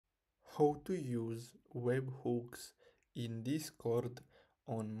How to use webhooks in Discord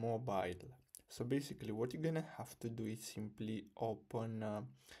on mobile. So basically what you're gonna have to do is simply open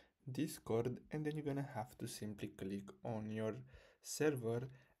Discord, and then you're gonna have to simply click on your server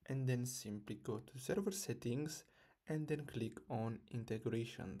and then simply go to server settings and then click on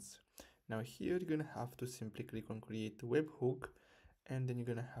integrations. Now here you're gonna have to simply click on create webhook, and then you're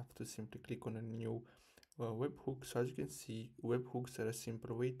gonna have to simply click on a new webhooks. So as you can see, webhooks are a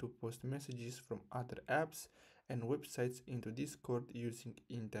simple way to post messages from other apps and websites into Discord using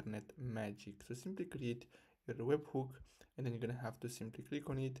internet magic. So simply create your webhook, and then you're gonna have to simply click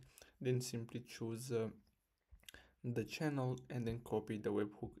on it, then simply choose the channel and then copy the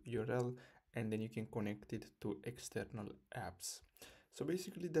webhook URL, and then you can connect it to external apps. So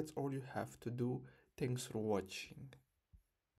basically that's all you have to do. Thanks for watching.